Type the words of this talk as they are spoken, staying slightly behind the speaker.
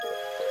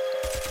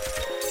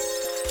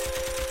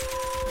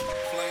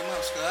Flame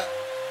up, Scott.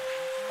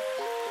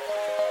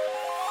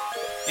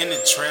 In the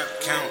trap,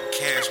 count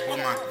cash with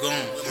my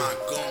goons.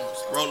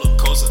 Roller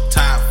coaster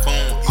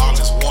typhoon, all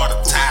this water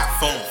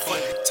typhoon.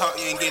 Funny talk,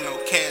 you ain't get no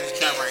cash.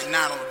 Die right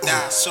now, don't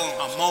die soon.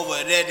 I'm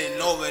over there,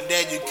 then over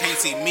there, you can't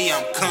see me,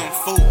 I'm kung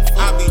fu.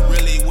 I be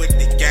really with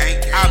the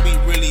gang, I be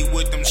really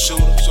with them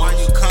shooters. Why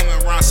you coming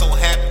around so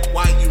happy?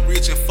 Why you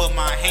reaching for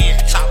my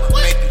hand? Chopper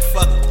make you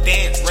fucking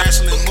dance.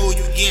 Wrestling move,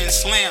 you getting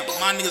slammed.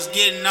 My niggas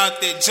getting out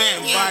that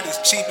jam. Bodies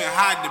cheap and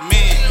high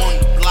demand. On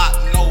the block,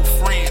 no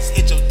friends.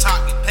 Hit your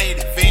top, get paid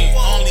advance.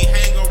 Only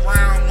hang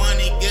around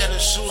money, get a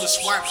shooter,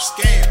 swipe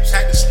scams.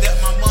 Had to step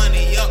my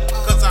money up,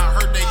 cause I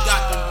heard they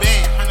got them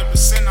banned.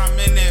 100% I'm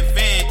in that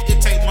van,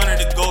 it take money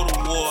to go to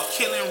war.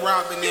 Killing,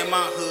 robbing in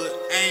my hood,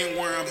 I ain't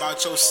worrying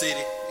about your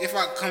city. If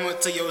I come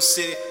up to your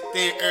city,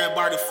 then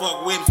everybody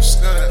fuck with me.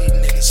 Scud, these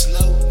niggas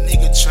slow,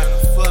 nigga tryna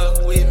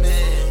fuck with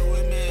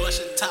me.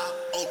 Bust your top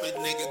open,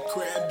 nigga,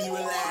 crab, be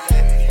relaxed.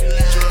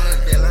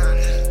 Drug dealer,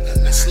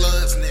 the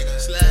slugs, nigga.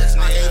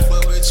 I ain't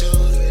fuck with you.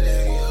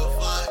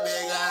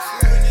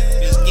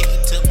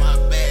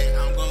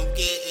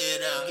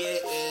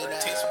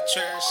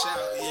 Trash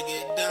out, you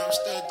get dumb,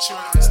 still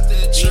try. These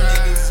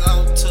niggas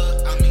out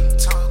to, I mean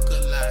talk a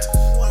lot.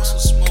 Want some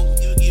smoke,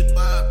 you get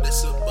bob,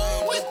 that's a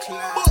bomb, we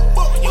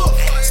cloud. Your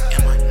ass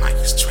and my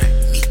Nikes track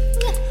me.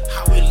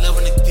 How we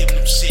loving to give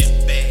them shit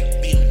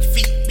back, beat them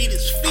feet, beat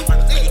his feet. I'm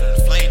about to take it to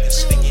the flame,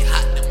 this shit get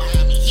hot, the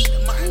Miami Heat,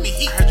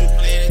 I heard you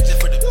playing it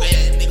just for the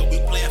bad, nigga, we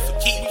playing for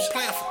keeps.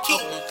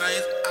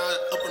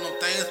 Up on them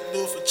things,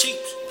 do it for cheap.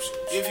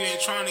 If you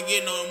ain't trying to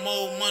get no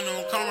more money,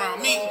 don't come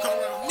around me.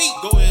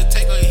 Go ahead,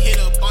 take a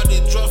hit up all this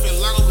drug and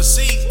lock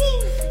overseas.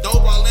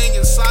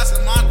 DOLPHN, Sauce,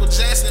 and Michael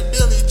Jackson,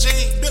 Billie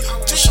Jean. I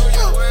wanna show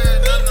y'all where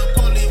none of the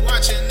police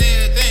watching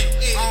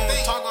everything. I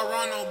don't talk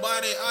around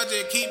nobody, I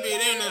just keep it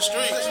in the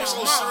street. I'm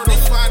so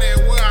certified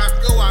that where I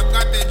go, I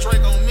got that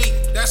drink on me.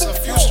 That's a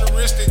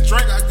futuristic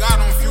drink I got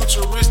on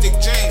futuristic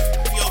Jane.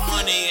 If your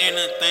money ain't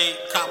a thing,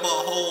 cop a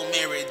whole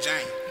Mary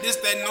Jane. This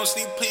that no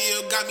sleep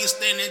pill got me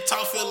standing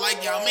tall, feel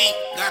like y'all mean.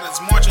 Got us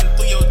marching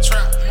through your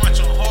trap,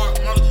 marching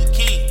hard, Martin Luther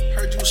King.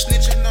 Heard you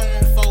snitching on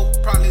them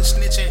folk, probably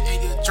snitching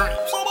in your dreams.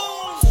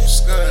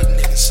 Scud,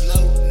 nigga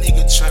slow,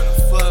 nigga tryna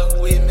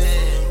fuck with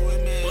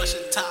me. Bust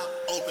your top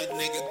open,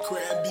 nigga,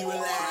 crab, be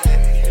relaxed.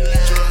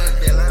 Drug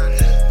dealer,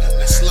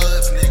 the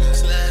slugs, nigga.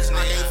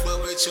 I ain't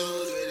fuck with you,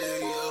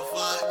 you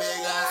fuck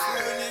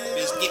nigga.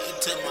 Just get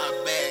into my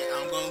bag,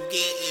 I'm gon'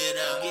 get it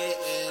up.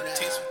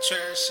 Take some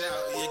trash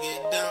out, you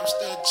get dumb,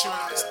 still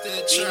try.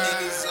 These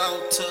niggas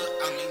out to,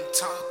 I mean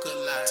talk a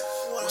lot.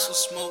 Want some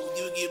smoke,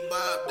 you get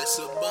bob, that's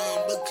a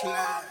bomb, but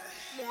Clyde.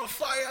 More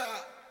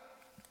fire.